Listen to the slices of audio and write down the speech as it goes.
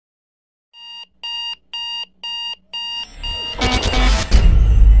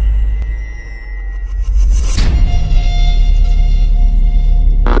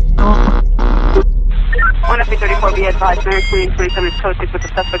clearing 27 code 6 with the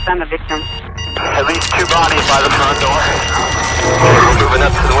suspect and the victim. At least 2 bodies by the front door. Moving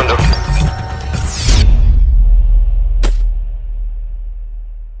up to the window.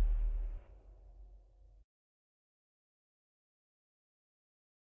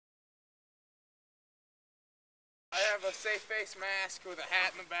 I have a safe face mask with a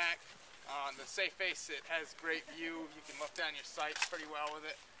hat in the back. The safe face, it has great view. You can look down your sights pretty well with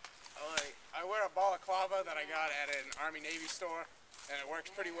it. I wear a balaclava that I got at an Army-Navy store, and it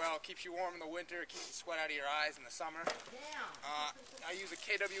works pretty well. It keeps you warm in the winter, it keeps the sweat out of your eyes in the summer. I use a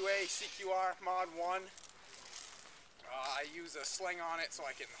KWA CQR Mod 1. I use a sling on it so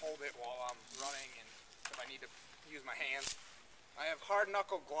I can hold it while I'm running and if I need to use my hands. I have hard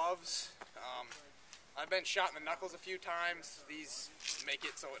knuckle gloves. I've been shot in the knuckles a few times. These make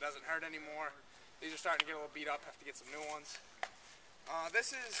it so it doesn't hurt anymore. These are starting to get a little beat up, have to get some new ones.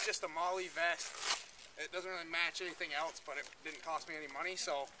 This is just a Molly vest. It doesn't really match anything else, but it didn't cost me any money,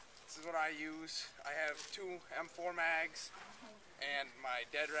 so this is what I use. I have 2 M4 mags and my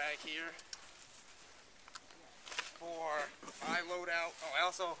dead rag here. For my loadout, I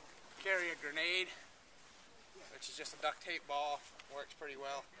also carry a grenade, which is just a duct tape ball. Works pretty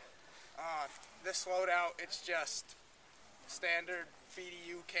well. This loadout, it's just standard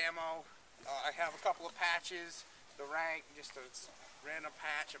BDU camo. I have a couple of patches, the rank, just a random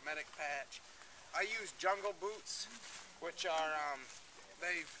patch, a medic patch. I use jungle boots, which are,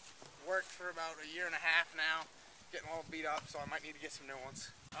 they've worked for about a year and a half now, getting a little beat up, so I might need to get some new ones.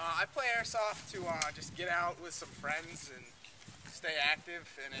 I play Airsoft to just get out with some friends and stay active,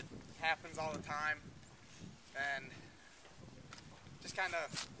 and it happens all the time, and just kind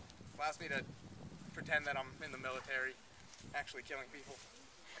of allows me to pretend that I'm in the military, actually killing people.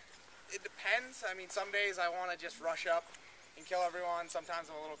 It depends. I mean, some days I want to just rush up and kill everyone. Sometimes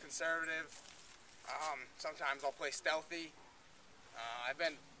I'm a little conservative. Sometimes I'll play stealthy. I've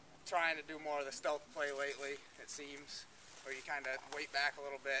been trying to do more of the stealth play lately, it seems, where you kind of wait back a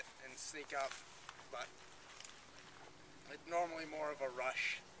little bit and sneak up, but it's normally more of a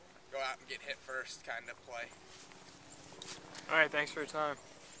rush, go out and get hit first kind of play. Alright, thanks for your time.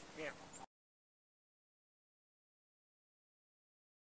 Yeah.